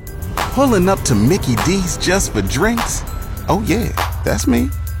Pulling up to Mickey D's just for drinks? Oh yeah, that's me.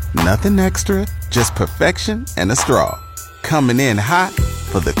 Nothing extra, just perfection and a straw. Coming in hot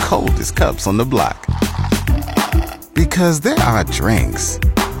for the coldest cups on the block. Because there are drinks.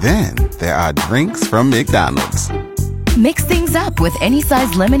 Then there are drinks from McDonald's. Mix things up with any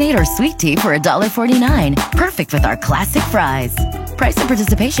size lemonade or sweet tea for $1.49. Perfect with our classic fries. Price and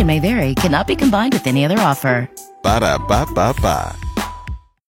participation may vary. Cannot be combined with any other offer. Ba-da-ba-ba-ba.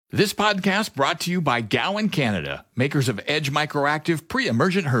 This podcast brought to you by Gowan, Canada, makers of Edge Microactive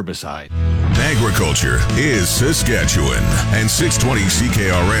Pre-Emergent Herbicide. Agriculture is Saskatchewan, and 620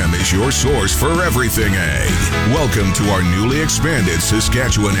 CKRM is your source for everything ag. Welcome to our newly expanded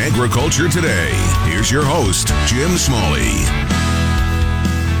Saskatchewan Agriculture Today. Here's your host, Jim Smalley.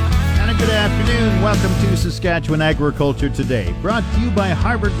 And a good afternoon. Welcome to Saskatchewan Agriculture Today, brought to you by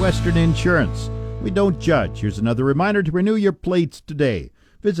Harvard Western Insurance. We don't judge. Here's another reminder to renew your plates today.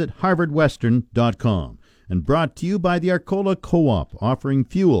 Visit harvardwestern.com. And brought to you by the Arcola Co-op, offering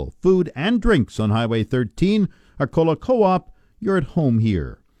fuel, food, and drinks on Highway 13. Arcola Co-op, you're at home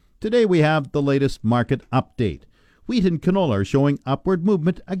here. Today we have the latest market update. Wheat and canola are showing upward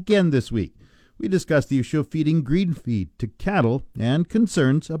movement again this week. We discuss the issue of feeding green feed to cattle and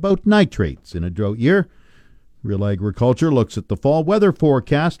concerns about nitrates in a drought year. Real Agriculture looks at the fall weather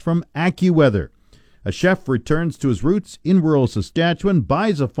forecast from AccuWeather. A chef returns to his roots in rural Saskatchewan,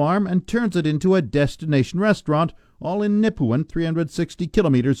 buys a farm, and turns it into a destination restaurant, all in Nipawin, 360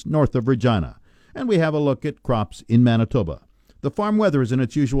 kilometers north of Regina. And we have a look at crops in Manitoba. The farm weather is in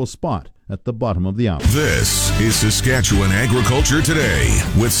its usual spot at the bottom of the hour. This is Saskatchewan Agriculture Today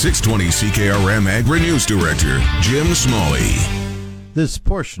with 620 CKRM Agri-News Director Jim Smalley. This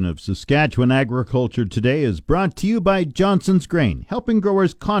portion of Saskatchewan Agriculture Today is brought to you by Johnson's Grain, helping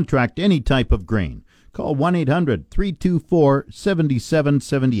growers contract any type of grain. Call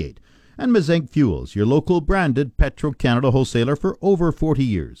 1-800-324-7778. And Mazenk Fuels, your local branded Petro-Canada wholesaler for over 40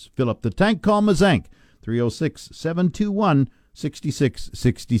 years. Fill up the tank, call Mazenk,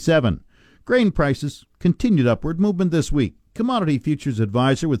 306-721-6667. Grain prices continued upward movement this week. Commodity Futures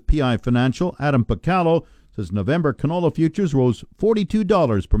Advisor with PI Financial, Adam Pacallo, says November canola futures rose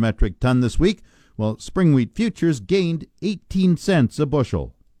 $42 per metric ton this week, while spring wheat futures gained 18 cents a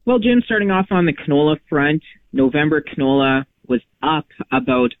bushel. Well, Jim, starting off on the canola front, November canola was up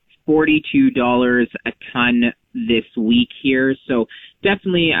about $42 a ton this week here, so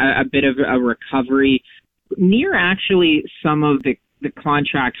definitely a bit of a recovery. Near actually some of the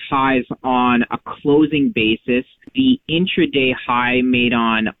contract highs on a closing basis. The intraday high made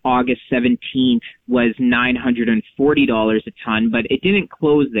on August 17th was $940 a ton, but it didn't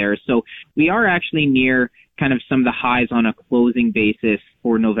close there. So we are actually near kind of some of the highs on a closing basis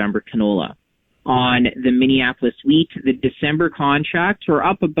for November canola. On the Minneapolis wheat, the December contracts were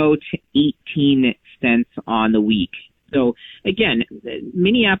up about 18 cents on the week. So again,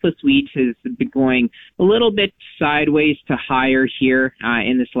 Minneapolis wheat has been going a little bit sideways to higher here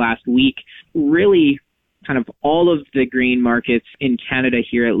in this last week. Really kind of all of the grain markets in Canada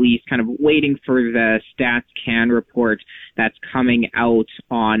here, at least, kind of waiting for the Stats Can report that's coming out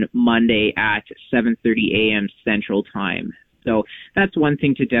on Monday at 7:30 a.m. Central Time. So that's one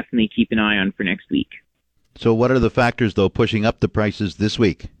thing to definitely keep an eye on for next week. So what are the factors, though, pushing up the prices this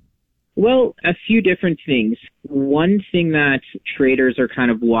week? Well, a few different things. One thing that traders are kind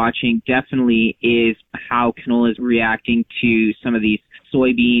of watching definitely is how canola is reacting to some of these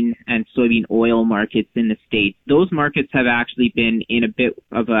soybean and soybean oil markets in the States. Those markets have actually been in a bit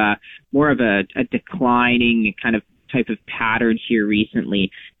of a declining kind of type of pattern here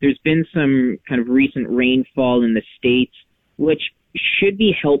recently. There's been some kind of recent rainfall in the States, which should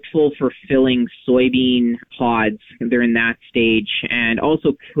be helpful for filling soybean pods. They're in that stage, and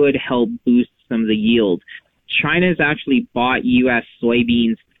also could help boost some of the yield. China has actually bought U.S.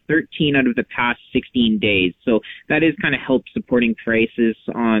 soybeans 13 out of the past 16 days. So that is kind of helped supporting prices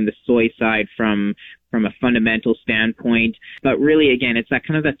on the soy side from a fundamental standpoint. But really, again, it's that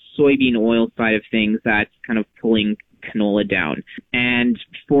kind of that soybean oil side of things that's kind of pulling canola down. And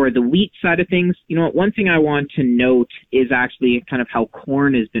for the wheat side of things, you know, one thing I want to note is actually kind of how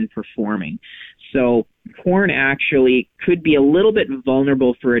corn has been performing. So corn actually could be a little bit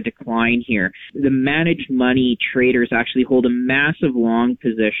vulnerable for a decline here. The managed money traders actually hold a massive long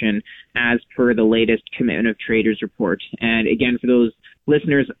position as per the latest Commitment of Traders report. And again, for those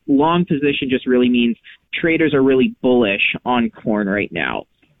listeners, long position just really means traders are really bullish on corn right now.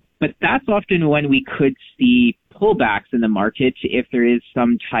 But that's often when we could see pullbacks in the market if there is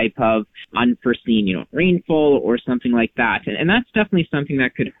some type of unforeseen, rainfall or something like that. And that's definitely something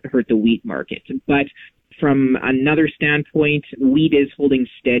that could hurt the wheat market. But From another standpoint, wheat is holding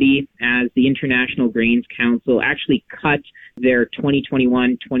steady as the International Grains Council actually cut their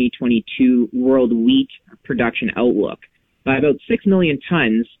 2021-2022 world wheat production outlook by about 6 million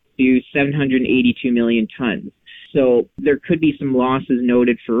tons to 782 million tons. So there could be some losses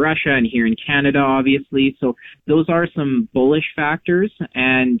noted for Russia and here in Canada, obviously. So those are some bullish factors,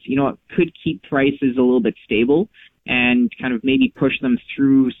 and, it could keep prices a little bit stable and kind of maybe push them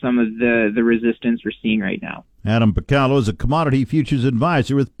through some of the resistance we're seeing right now. Adam Picallo is a commodity futures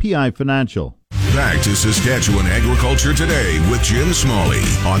advisor with PI Financial. Back to Saskatchewan Agriculture Today with Jim Smalley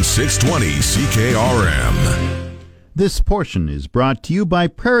on 620 CKRM. This portion is brought to you by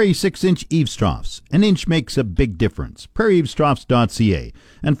Prairie 6-inch eaves troughs. An inch makes a big difference. PrairieEavesTroughs.ca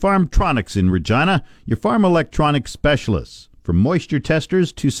and Farmtronics in Regina, your farm electronics specialists. From moisture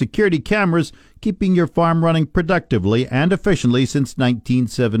testers to security cameras, keeping your farm running productively and efficiently since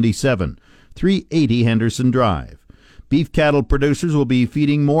 1977. 380 Henderson Drive. Beef cattle producers will be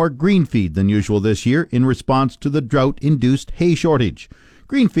feeding more green feed than usual this year in response to the drought-induced hay shortage.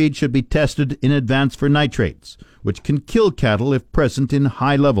 Green feed should be tested in advance for nitrates, which can kill cattle if present in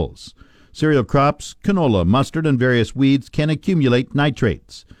high levels. Cereal crops, canola, mustard, and various weeds can accumulate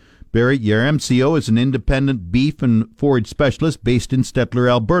nitrates. Barry, your MCO, is an independent beef and forage specialist based in Stettler,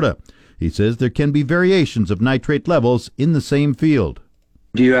 Alberta. He says there can be variations of nitrate levels in the same field.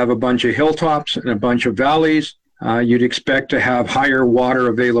 Do you have a bunch of hilltops and a bunch of valleys? You'd expect to have higher water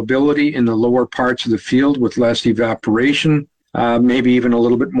availability in the lower parts of the field with less evaporation, maybe even a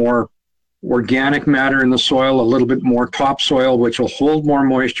little bit more organic matter in the soil, a little bit more topsoil, which will hold more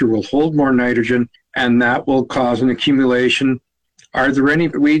moisture, will hold more nitrogen, and that will cause an accumulation. Are there any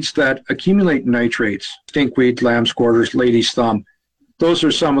weeds that accumulate nitrates? Stinkweed, lamb's quarters, lady's thumb. Those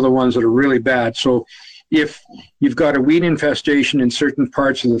are some of the ones that are really bad. So if you've got a weed infestation in certain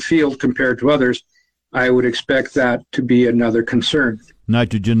parts of the field compared to others, I would expect that to be another concern.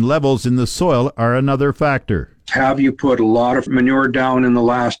 Nitrogen levels in the soil are another factor. Have you put a lot of manure down in the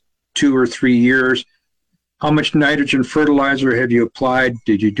last 2 or 3 years? How much nitrogen fertilizer have you applied?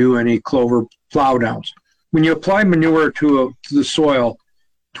 Did you do any clover plow downs? When you apply manure to the soil,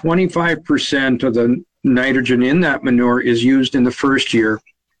 25% of the nitrogen in that manure is used in the first year,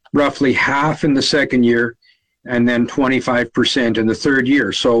 roughly half in the second year, and then 25% in the third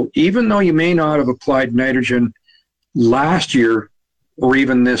year. So even though you may not have applied nitrogen last year or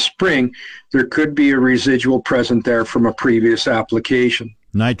even this spring, there could be a residual present there from a previous application.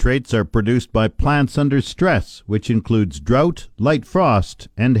 Nitrates are produced by plants under stress, which includes drought, light frost,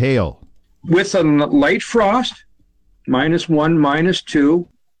 and hail. With a light frost, -1, -2,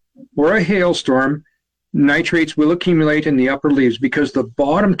 or a hailstorm, nitrates will accumulate in the upper leaves because the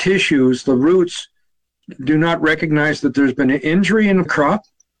bottom tissues, the roots, do not recognize that there's been an injury in the crop,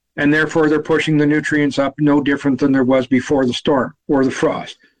 and therefore they're pushing the nutrients up no different than there was before the storm or the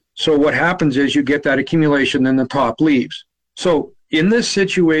frost. So what happens is you get that accumulation in the top leaves. So in this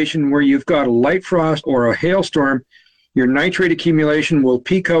situation where you've got a light frost or a hailstorm, your nitrate accumulation will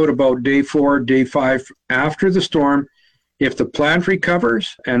peak out about day 4, day 5 after the storm. If the plant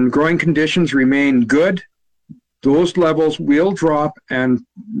recovers and growing conditions remain good, those levels will drop and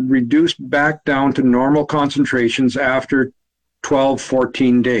reduce back down to normal concentrations after 12,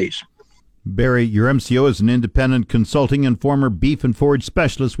 14 days. Barry, your MCO is an independent consulting and former beef and forage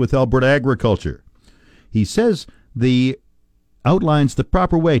specialist with Alberta Agriculture. He says outlines the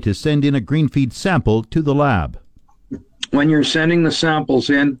proper way to send in a green feed sample to the lab. When you're sending the samples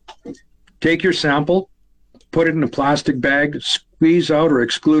in, take your sample, put it in a plastic bag, squeeze out or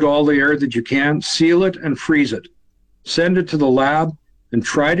exclude all the air that you can, seal it and freeze it. Send it to the lab and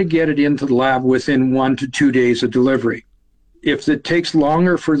try to get it into the lab within 1 to 2 days of delivery. If it takes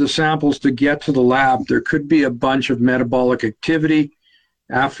longer for the samples to get to the lab, there could be a bunch of metabolic activity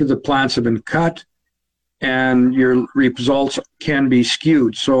after the plants have been cut, and your results can be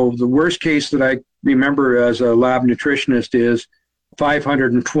skewed. So the worst case that I remember as a lab nutritionist is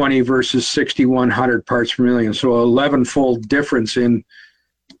 520 versus 6,100 parts per million. So 11-fold difference in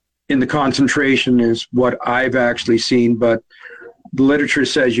the concentration is what I've actually seen, but the literature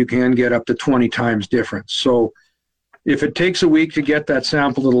says you can get up to 20 times difference. So if it takes a week to get that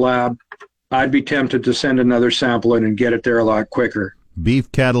sample to the lab, I'd be tempted to send another sample in and get it there a lot quicker.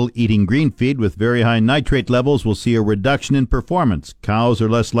 Beef cattle eating green feed with very high nitrate levels will see a reduction in performance. Cows are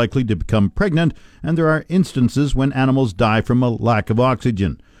less likely to become pregnant, and there are instances when animals die from a lack of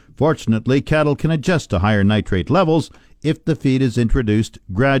oxygen. Fortunately, cattle can adjust to higher nitrate levels if the feed is introduced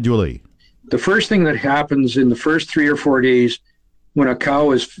gradually. The first thing that happens in the first 3 or 4 days when a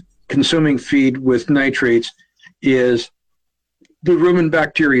cow is consuming feed with nitrates is the rumen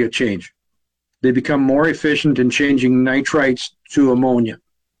bacteria change. they become more efficient in changing nitrites to ammonia.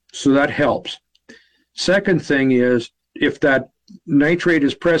 So that helps. Second thing is, if that nitrate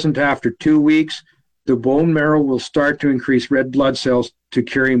is present after 2 weeks, the bone marrow will start to increase red blood cells to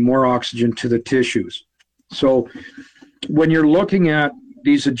carry more oxygen to the tissues. So when you're looking at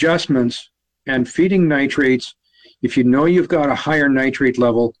these adjustments and feeding nitrates, if you know you've got a higher nitrate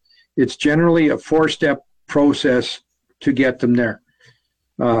level, it's generally a 4-step process to get them there.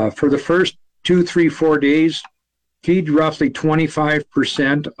 For the first 2, 3, 4 days, feed roughly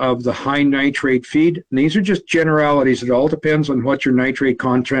 25% of the high nitrate feed. And these are just generalities. It all depends on what your nitrate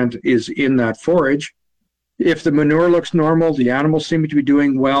content is in that forage. If the manure looks normal, the animals seem to be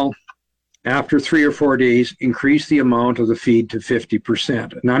doing well, after 3 or 4 days, increase the amount of the feed to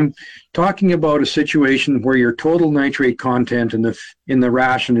 50%. And I'm talking about a situation where your total nitrate content in the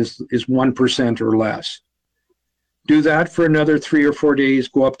ration is 1% or less. Do that for another 3 or 4 days,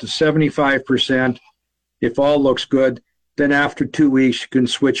 go up to 75%. If all looks good, then after 2 weeks, you can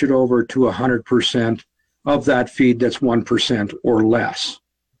switch it over to 100% of that feed that's 1% or less.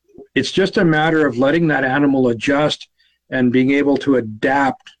 It's just a matter of letting that animal adjust and being able to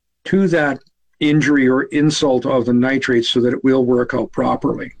adapt to that injury or insult of the nitrates so that it will work out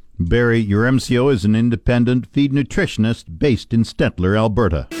properly. Barry, your MCO is an independent feed nutritionist based in Stettler,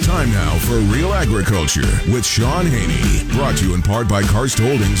 Alberta. Time now for Real Agriculture with Sean Haney. Brought to you in part by Karst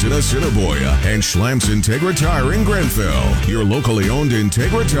Holdings in Assiniboia and Schlamps Integra Tire in Grenfell. Your locally owned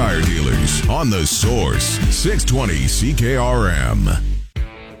Integra Tire dealers on The Source, 620 CKRM.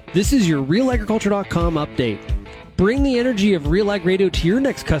 This is your RealAgriculture.com update. Bring the energy of Real Ag Radio to your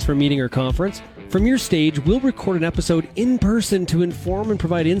next customer meeting or conference. From your stage, we'll record an episode in person to inform and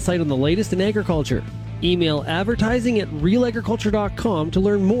provide insight on the latest in agriculture. Email advertising@realagriculture.com to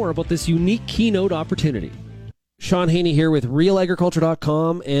learn more about this unique keynote opportunity. Sean Haney here with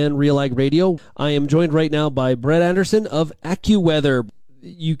RealAgriculture.com and Real Ag Radio. I am joined right now by Brett Anderson of AccuWeather.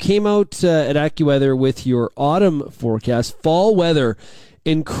 You came out at AccuWeather with your autumn forecast, fall weather.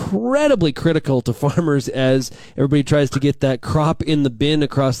 Incredibly critical to farmers as everybody tries to get that crop in the bin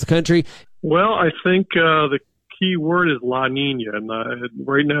across the country. Well, I think the key word is La Nina, and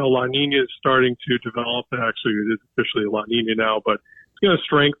right now La Nina is starting to develop. Actually, it is officially La Nina now, but it's going to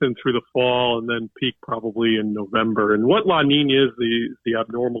strengthen through the fall and then peak probably in November. And what La Nina is, the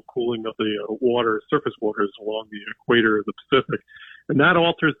abnormal cooling of the surface waters along the equator of the Pacific. And that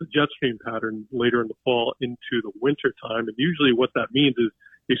alters the jet stream pattern later in the fall into the winter time. And usually what that means is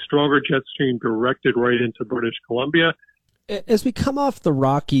a stronger jet stream directed right into British Columbia. As we come off the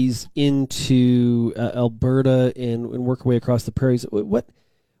Rockies into Alberta and work our way across the prairies, what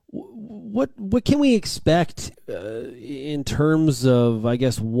can we expect in terms of, I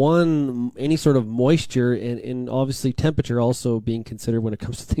guess, any sort of moisture and obviously temperature also being considered when it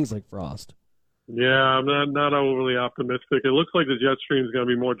comes to things like frost? Yeah, I'm not overly optimistic. It looks like the jet stream is going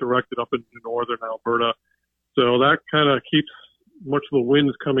to be more directed up into northern Alberta. So that kind of keeps much of the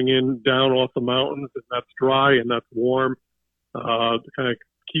winds coming in down off the mountains, and that's dry and that's warm. It kind of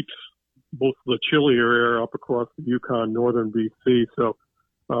keeps both the chillier air up across the Yukon, northern BC. So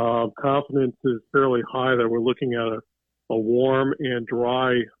confidence is fairly high that we're looking at a warm and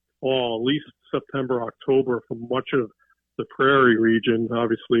dry fall, at least September, October, for much of the prairie region.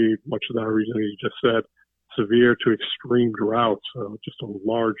 Obviously, much of that region, as you just said, severe to extreme droughts, just a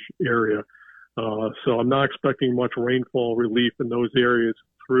large area. So I'm not expecting much rainfall relief in those areas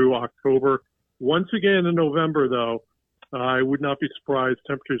through October. Once again in November, though, I would not be surprised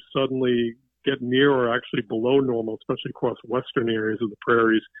temperatures suddenly get near or actually below normal, especially across western areas of the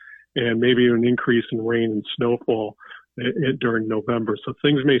prairies, and maybe an increase in rain and snowfall during November. So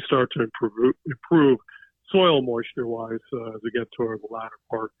things may start to improve soil moisture-wise as we get toward the latter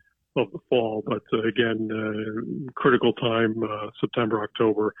part of the fall. But again, critical time, September,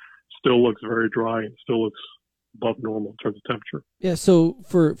 October, still looks very dry and still looks above normal in terms of temperature. Yeah, so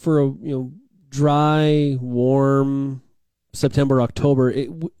for a dry, warm September, October,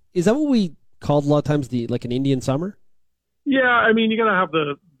 is that what we called a lot of times like an Indian summer? Yeah, I mean, you're going to have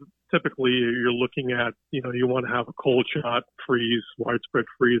typically you're looking at, you want to have a cold shot freeze, widespread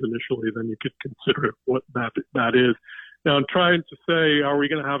freeze initially, then you could consider what that is. Now, I'm trying to say, are we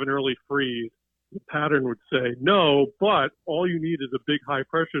going to have an early freeze? The pattern would say no, but all you need is a big high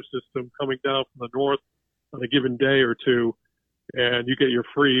pressure system coming down from the north on a given day or two, and you get your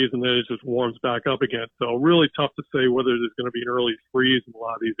freeze, and then it just warms back up again. So really tough to say whether there's going to be an early freeze in a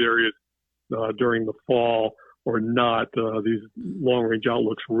lot of these areas during the fall or not. These long-range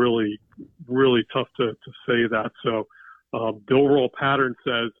outlooks really, really tough to say that. So the overall pattern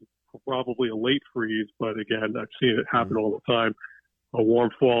says probably a late freeze, but again, I've seen it happen all the time. a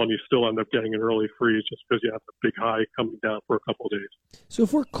warm fall, and you still end up getting an early freeze just because you have a big high coming down for a couple of days. So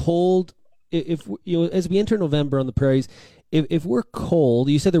if we're cold, if as we enter November on the prairies, if we're cold,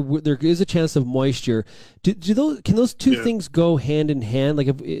 you said there is a chance of moisture. Can those two things go hand in hand? Like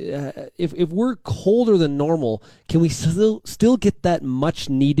if we're colder than normal, can we still get that much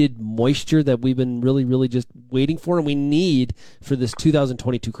needed moisture that we've been really just waiting for and we need for this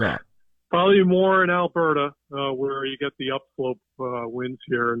 2022 crop? Probably more in Alberta, where you get the upslope winds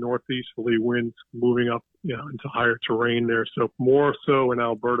here, northeasterly winds moving up, into higher terrain there. So more so in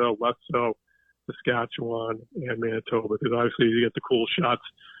Alberta, less so Saskatchewan and Manitoba, because obviously you get the cool shots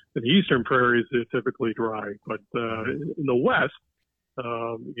in the eastern prairies. They're typically dry, but in the west,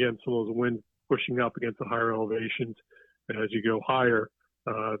 again, some of those winds pushing up against the higher elevations, and as you go higher,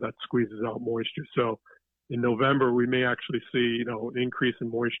 that squeezes out moisture. So in November, we may actually see an increase in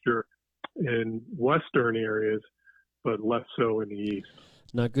moisture in western areas, but less so in the east.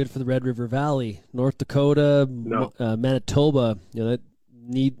 Not good for the Red River Valley, North Dakota, Manitoba. That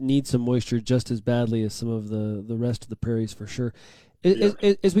need some moisture just as badly as some of the rest of the prairies for sure.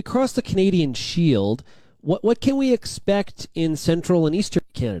 As we cross the Canadian Shield, what can we expect in central and eastern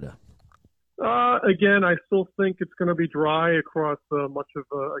Canada? Again, I still think it's going to be dry across much of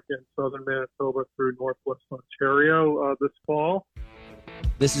southern Manitoba through northwest Ontario this fall.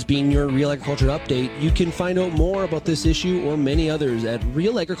 This has been your Real Agriculture Update. You can find out more about this issue or many others at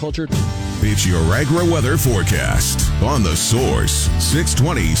Real Agriculture. It's your agri-weather forecast on The Source,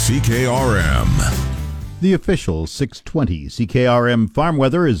 620 CKRM. The official 620 CKRM Farm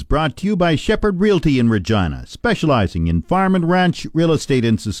Weather is brought to you by Shepherd Realty in Regina, specializing in farm and ranch real estate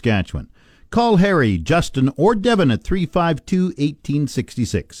in Saskatchewan. Call Harry, Justin, or Devin at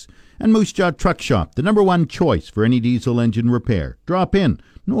 352-1866. And Moose Jaw Truck Shop, the #1 choice for any diesel engine repair. Drop in,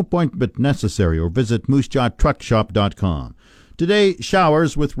 no appointment necessary, or visit moosejawtruckshop.com. Today,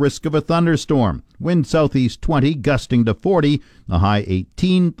 showers with risk of a thunderstorm. Wind southeast 20, gusting to 40, the high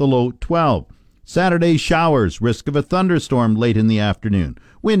 18, the low 12. Saturday, showers, risk of a thunderstorm late in the afternoon.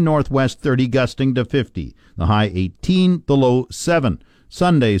 Wind northwest 30, gusting to 50, the high 18, the low 7.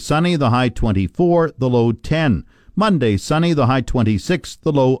 Sunday, sunny, the high 24, the low 10. Monday, sunny, the high 26,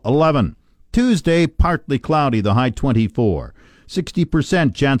 the low 11. Tuesday, partly cloudy, the high 24.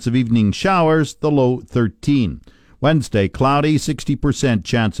 60% chance of evening showers, the low 13. Wednesday, cloudy, 60%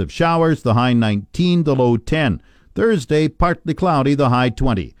 chance of showers, the high 19, the low 10. Thursday, partly cloudy, the high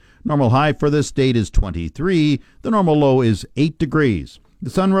 20. Normal high for this date is 23. The normal low is 8 degrees. The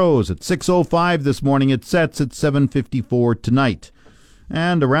sun rose at 6:05 this morning. It sets at 7:54 tonight.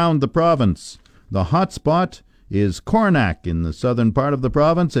 And around the province, the hot spot is Coronach in the southern part of the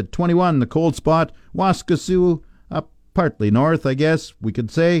province at 21. The cold spot, Waskesiu, up partly north, I guess we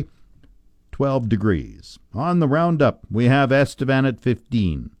could say, 12 degrees. On the roundup, we have Estevan at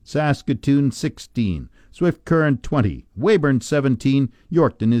 15, Saskatoon 16, Swift Current 20, Weyburn 17,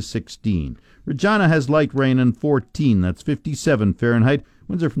 Yorkton is 16. Regina has light rain and 14, that's 57 Fahrenheit.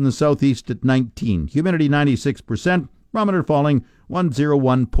 Winds are from the southeast at 19. Humidity 96%, barometer falling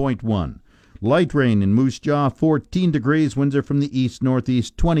 101.1. Light rain in Moose Jaw, 14 degrees. Winds are from the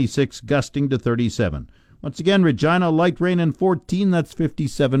east-northeast, 26, gusting to 37. Once again, Regina, light rain and 14, that's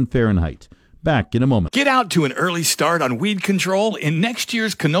 57 Fahrenheit. Back in a moment. Get out to an early start on weed control in next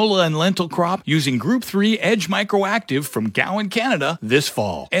year's canola and lentil crop using Group 3 Edge Microactive from Gowan, Canada this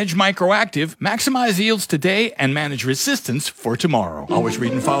fall. Edge Microactive, maximize yields today and manage resistance for tomorrow. Always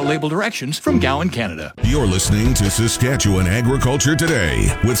read and follow label directions from Gowan, Canada. You're listening to Saskatchewan Agriculture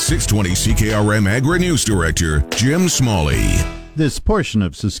Today with 620 CKRM Agri-News Director Jim Smalley. This portion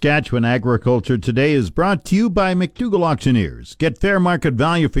of Saskatchewan Agriculture Today is brought to you by McDougall Auctioneers. Get fair market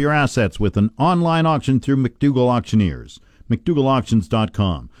value for your assets with an online auction through McDougall Auctioneers,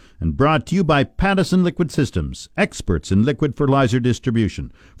 McDougallAuctions.com. And brought to you by Pattison Liquid Systems, experts in liquid fertilizer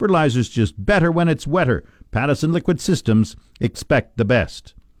distribution. Fertilizer's just better when it's wetter. Pattison Liquid Systems, expect the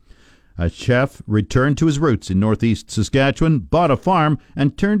best. A chef returned to his roots in northeast Saskatchewan, bought a farm,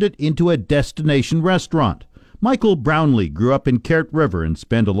 and turned it into a destination restaurant. Michael Brownlee grew up in Carrot River and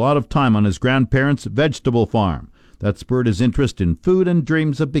spent a lot of time on his grandparents' vegetable farm. That spurred his interest in food and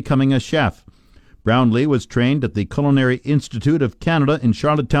dreams of becoming a chef. Brownlee was trained at the Culinary Institute of Canada in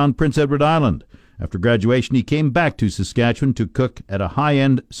Charlottetown, Prince Edward Island. After graduation, he came back to Saskatchewan to cook at a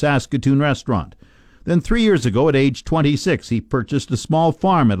high-end Saskatoon restaurant. Then 3 years ago, at age 26, he purchased a small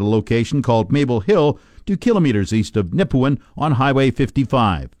farm at a location called Maple Hill, 2 kilometers east of Nipawin on Highway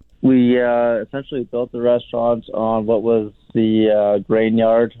 55. We essentially built the restaurant on what was the grain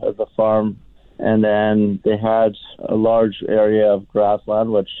yard of the farm, and then they had a large area of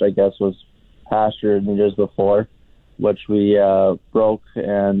grassland, which I guess was pastured in the years before. which we broke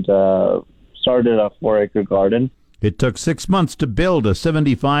and started a 4-acre garden. It took 6 months to build a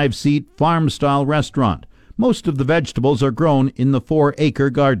 75-seat farm-style restaurant. Most of the vegetables are grown in the 4-acre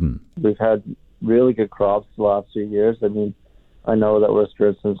garden. We've had really good crops the last few years. I mean, I know that we're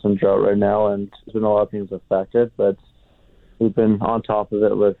experiencing some drought right now, and there's been a lot of things affected, but we've been on top of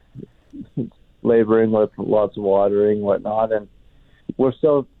it with laboring, with lots of watering, whatnot, and we're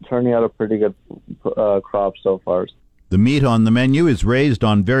still turning out a pretty good crop so far. The meat on the menu is raised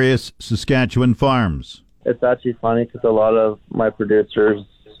on various Saskatchewan farms. It's actually funny because a lot of my producers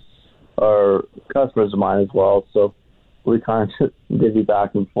are customers of mine as well, so we kind of divvy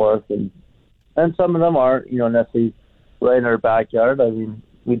back and forth, and some of them aren't, necessarily right in our backyard. I mean,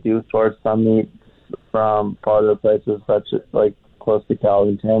 we do source some meat from farther places, such as like close to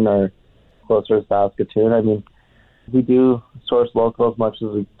Calgary or closer to Saskatoon. I mean, we do source local as much as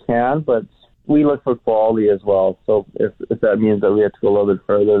we can, but we look for quality as well. So if that means that we have to go a little bit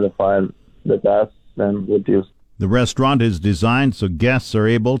further to find the best, then we'll do. The restaurant is designed so guests are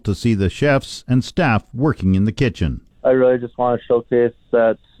able to see the chefs and staff working in the kitchen. I really just want to showcase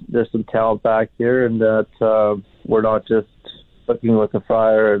that there's some talent back here, and that we're not just cooking with a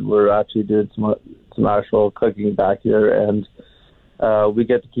fryer, and we're actually doing some actual cooking back here, and we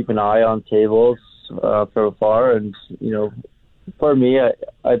get to keep an eye on tables from afar. And for me, I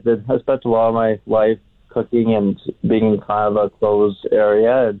spent a lot of my life cooking and being in kind of a closed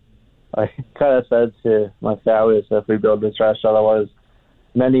area, and I kind of said to my family, if we build this restaurant, I want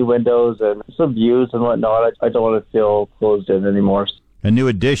many windows and some views and whatnot. I don't want to feel closed in anymore. A new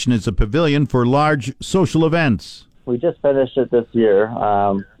addition is a pavilion for large social events. We just finished it this year.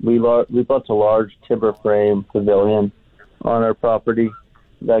 We built a large timber frame pavilion on our property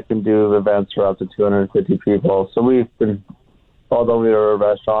that can do events for up to 250 people. So we've been, although we are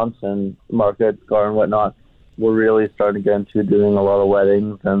restaurants and market, garden, and whatnot, we're really starting to get into doing a lot of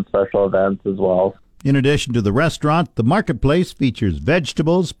weddings and special events as well. In addition to the restaurant, the marketplace features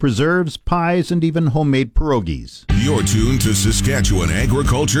vegetables, preserves, pies, and even homemade pierogies. You're tuned to Saskatchewan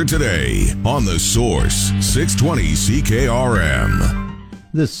Agriculture Today on The Source, 620 CKRM.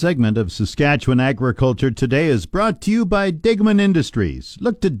 This segment of Saskatchewan Agriculture Today is brought to you by Degelman Industries.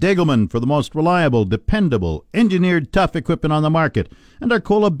 Look to Degelman for the most reliable, dependable, engineered tough equipment on the market, and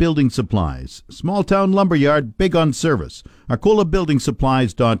Arcola Building Supplies. Small town lumberyard, big on service.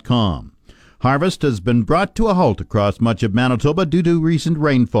 ArcolaBuildingSupplies.com. Harvest has been brought to a halt across much of Manitoba due to recent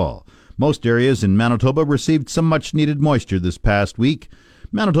rainfall. Most areas in Manitoba received some much-needed moisture this past week.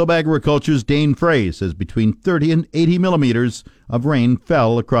 Manitoba Agriculture's Dane Frey says between 30 and 80 millimeters of rain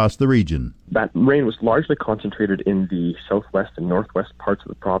fell across the region. That rain was largely concentrated in the southwest and northwest parts of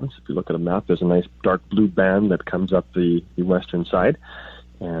the province. If you look at a map, there's a nice dark blue band that comes up the western side,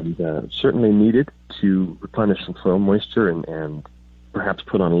 and certainly needed to replenish some soil moisture and perhaps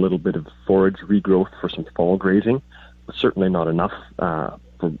put on a little bit of forage regrowth for some fall grazing, but certainly not enough for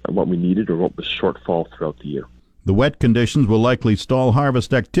what we needed or what was shortfall throughout the year. The wet conditions will likely stall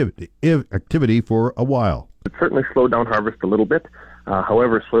harvest activity for a while. It certainly slowed down harvest a little bit.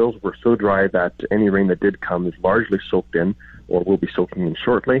 However, soils were so dry that any rain that did come is largely soaked in or will be soaking in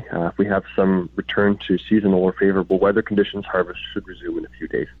shortly. If we have some return to seasonal or favorable weather conditions, harvest should resume in a few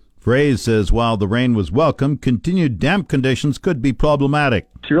days. Frey says while the rain was welcome, continued damp conditions could be problematic.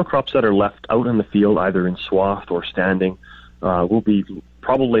 Cereal crops that are left out in the field, either in swath or standing, will be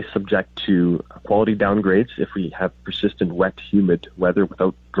probably subject to quality downgrades if we have persistent wet, humid weather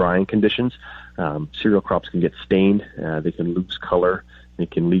without drying conditions. Cereal crops can get stained, they can lose color, they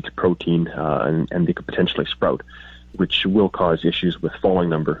can leak protein, and they could potentially sprout, which will cause issues with falling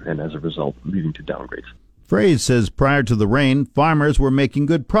number and as a result leading to downgrades. Frey says prior to the rain, farmers were making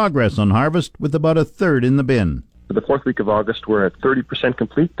good progress on harvest with about a third in the bin. For the fourth week of August, we're at 30%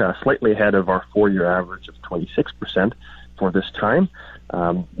 complete, slightly ahead of our 4-year average of 26% for this time.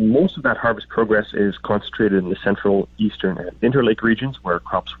 Most of that harvest progress is concentrated in the central, eastern, and interlake regions where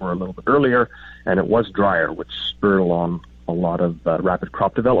crops were a little bit earlier, and it was drier, which spurred along a lot of rapid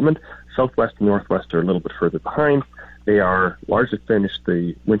crop development. Southwest and northwest are a little bit further behind. They are largely finished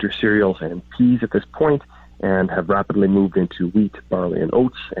the winter cereals and peas at this point, and have rapidly moved into wheat, barley, and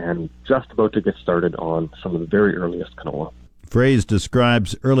oats, and just about to get started on some of the very earliest canola. Frey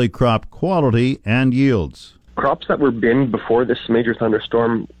describes early crop quality and yields. Crops that were binned before this major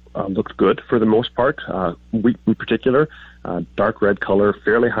thunderstorm looked good for the most part. Wheat in particular, dark red color,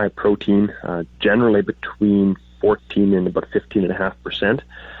 fairly high protein, generally between 14 and about 15.5%.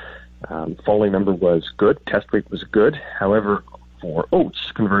 Falling number was good, test weight was good. However, for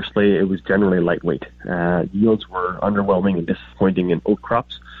oats, conversely, it was generally lightweight. Yields were underwhelming and disappointing in oat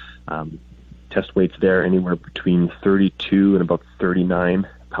crops. test weights there anywhere between 32 and about 39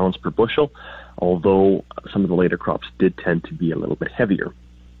 pounds per bushel, although some of the later crops did tend to be a little bit heavier.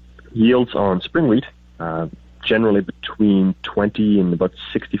 Yields on spring wheat, generally between 20 and about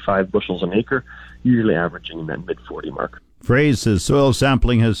 65 bushels an acre, usually averaging in that mid-40 mark. Fraze says soil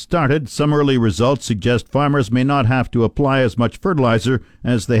sampling has started. Some early results suggest farmers may not have to apply as much fertilizer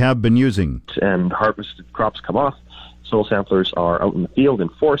as they have been using. And harvested crops come off. Soil samplers are out in the field in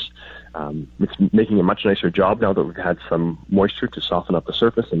force. It's making a much nicer job now that we've had some moisture to soften up the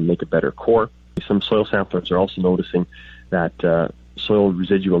surface and make a better core. Some soil samplers are also noticing that soil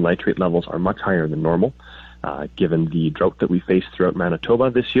residual nitrate levels are much higher than normal, given the drought that we faced throughout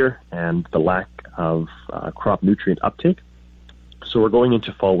Manitoba this year and the lack of crop nutrient uptake. So we're going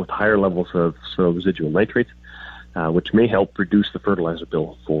into fall with higher levels of soil residual nitrates, which may help reduce the fertilizer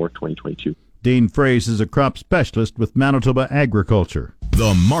bill for 2022. Dean Fraze is a crop specialist with Manitoba Agriculture.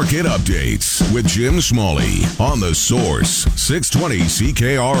 The Market Updates with Jim Smalley on The Source, 620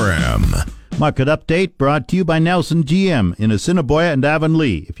 CKRM. Market Update brought to you by Nelson GM in Assiniboia and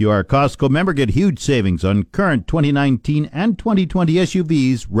Avonlea. If you are a Costco member, get huge savings on current 2019 and 2020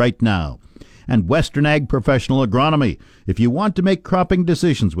 SUVs right now. And Western Ag Professional Agronomy. If you want to make cropping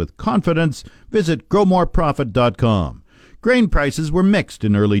decisions with confidence, visit growmoreprofit.com. Grain prices were mixed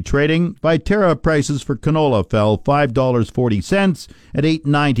in early trading. Viterra prices for canola fell $5.40 at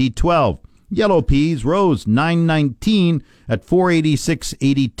 $8.90.12. Yellow peas rose $9.19 at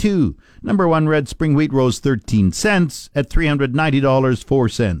 $4.86.82. Number 1 red spring wheat rose 13 cents at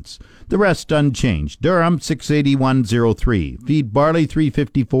 $390.04. The rest unchanged. Durham $681.03. Feed barley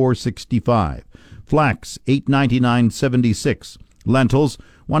 $354.65. Flax $899.76. Lentils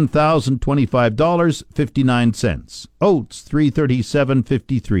 $1,025.59. Oats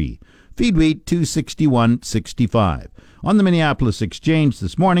 $337.53. Feed wheat $261.65. On the Minneapolis Exchange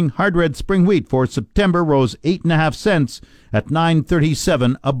this morning, hard red spring wheat for September rose 8.5 cents at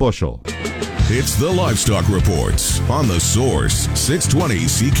 $9.37 a bushel. It's the Livestock Reports on The Source, 620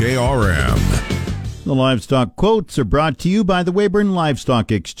 CKRM. The livestock quotes are brought to you by the Weyburn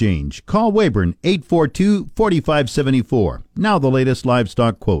Livestock Exchange. Call Weyburn 842-4574. Now the latest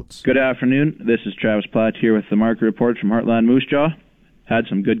livestock quotes. Good afternoon. This is Travis Platt here with the market report from Heartland Moose Jaw. Had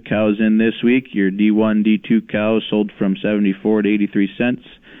some good cows in this week. Your D1, D2 cows sold from 74 to 83 cents.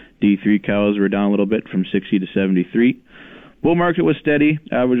 D3 cows were down a little bit from 60 to 73. Bull market was steady.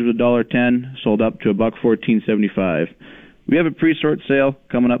 Average was $1.10. Sold up to $1.14.75. We have a pre-sort sale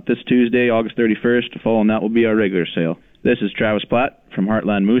coming up this Tuesday, August 31st. Following that will be our regular sale. This is Travis Platt from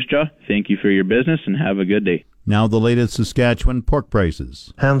Heartland Moose Jaw. Thank you for your business and have a good day. Now the latest Saskatchewan pork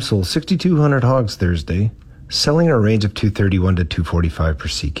prices. Ham sold 6,200 hogs Thursday, selling in a range of $231 to $245 per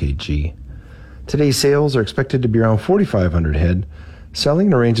CKG. Today's sales are expected to be around 4,500 head, selling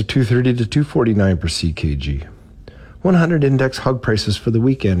in a range of $230 to $249 per CKG. 100 index hog prices for the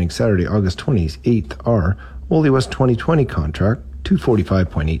week ending Saturday, August 28th are Woolly West 2020 contract,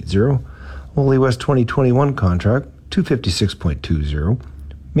 $245.80, Woolly West 2021 contract, $256.20,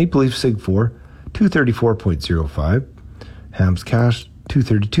 Maple Leaf Sig 4, $234.05, Hams Cash,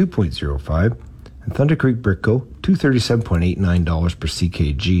 $232.05, and Thunder Creek Brickco, $237.89 per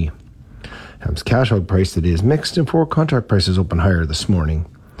CKG. Hams Cash hog price today is mixed, and forward contract prices open higher this morning.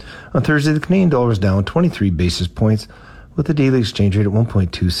 On Thursday, the Canadian dollar is down 23 basis points, with the daily exchange rate at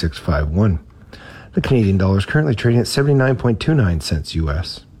 1.2651. The Canadian dollar is currently trading at 79.29 cents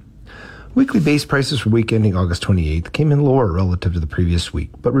U.S. Weekly base prices for week ending August 28th came in lower relative to the previous week,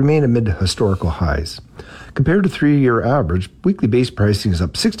 but remain amid historical highs. Compared to 3-year average, weekly base pricing is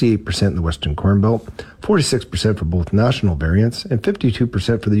up 68% in the Western Corn Belt, 46% for both national variants, and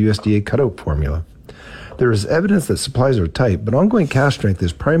 52% for the USDA cutout formula. There is evidence that supplies are tight, but ongoing cash strength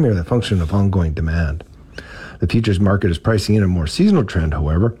is primarily a function of ongoing demand. The futures market is pricing in a more seasonal trend,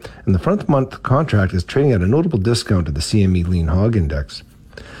 however, and the front-month contract is trading at a notable discount to the CME Lean Hog Index.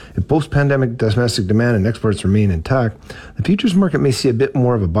 If post-pandemic domestic demand and exports remain intact, the futures market may see a bit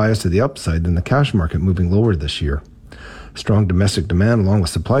more of a bias to the upside than the cash market moving lower this year. Strong domestic demand along with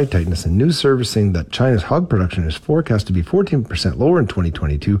supply tightness and news servicing that China's hog production is forecast to be 14% lower in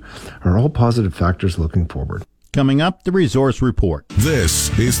 2022 are all positive factors looking forward. Coming up, the Resource Report.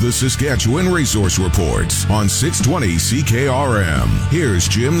 This is the Saskatchewan Resource Report on 620 CKRM. Here's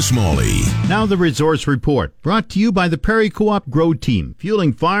Jim Smalley. Now the Resource Report, brought to you by the Prairie Co-op Grow Team,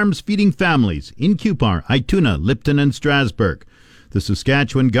 fueling farms, feeding families in Cupar, Ituna, Lipton, and Strasbourg. The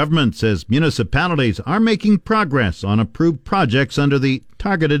Saskatchewan government says municipalities are making progress on approved projects under the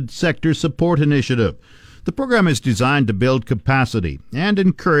Targeted Sector Support Initiative. The program is designed to build capacity and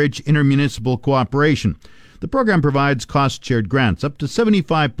encourage intermunicipal cooperation. The program provides cost-shared grants up to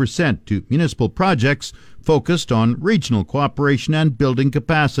 75% to municipal projects focused on regional cooperation and building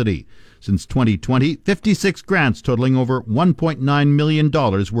capacity. Since 2020, 56 grants totaling over $1.9 million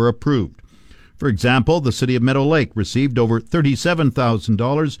were approved. For example, the City of Meadow Lake received over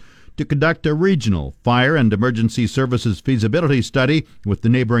 $37,000 to conduct a regional fire and emergency services feasibility study with the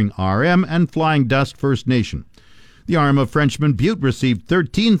neighboring RM and Flying Dust First Nation. The RM of Frenchman Butte received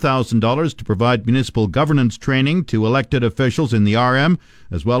 $13,000 to provide municipal governance training to elected officials in the RM,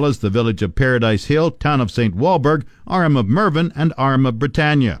 as well as the Village of Paradise Hill, Town of St. Walburg, RM of Mervyn, and RM of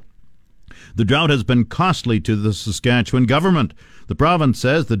Britannia. The drought has been costly to the Saskatchewan government. The province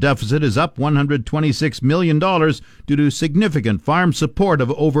says the deficit is up $126 million due to significant farm support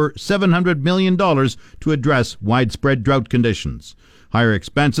of over $700 million to address widespread drought conditions. Higher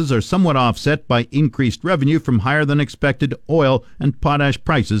expenses are somewhat offset by increased revenue from higher-than-expected oil and potash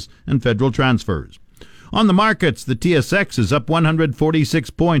prices and federal transfers. On the markets, the TSX is up 146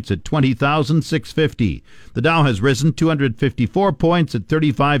 points at 20,650. The Dow has risen 254 points at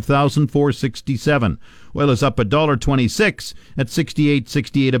 35,467. Oil is up $1.26 at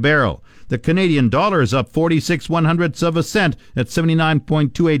 68.68 a barrel. The Canadian dollar is up 46 100ths of a cent at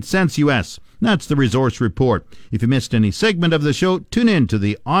 79.28 cents U.S. That's the Resource Report. If you missed any segment of the show, tune in to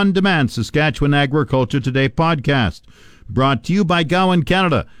the on-demand Saskatchewan Agriculture Today podcast. Brought to you by Gowan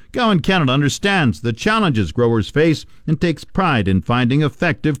Canada. Gowan Canada understands the challenges growers face and takes pride in finding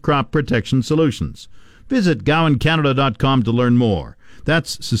effective crop protection solutions. Visit GowanCanada.com to learn more.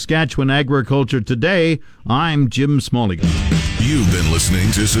 That's Saskatchewan Agriculture Today. I'm Jim Smalley. You've been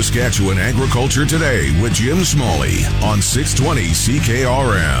listening to Saskatchewan Agriculture Today with Jim Smalley on 620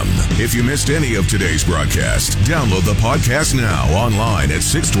 CKRM. If you missed any of today's broadcast, download the podcast now online at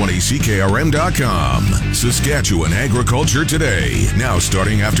 620CKRM.com. Saskatchewan Agriculture Today, now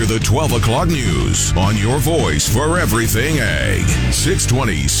starting after the 12 o'clock news on your voice for everything ag.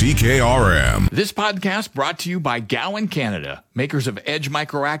 620 CKRM. This podcast brought to you by Gowan Canada, makers of Edge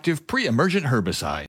Microactive pre-emergent herbicide.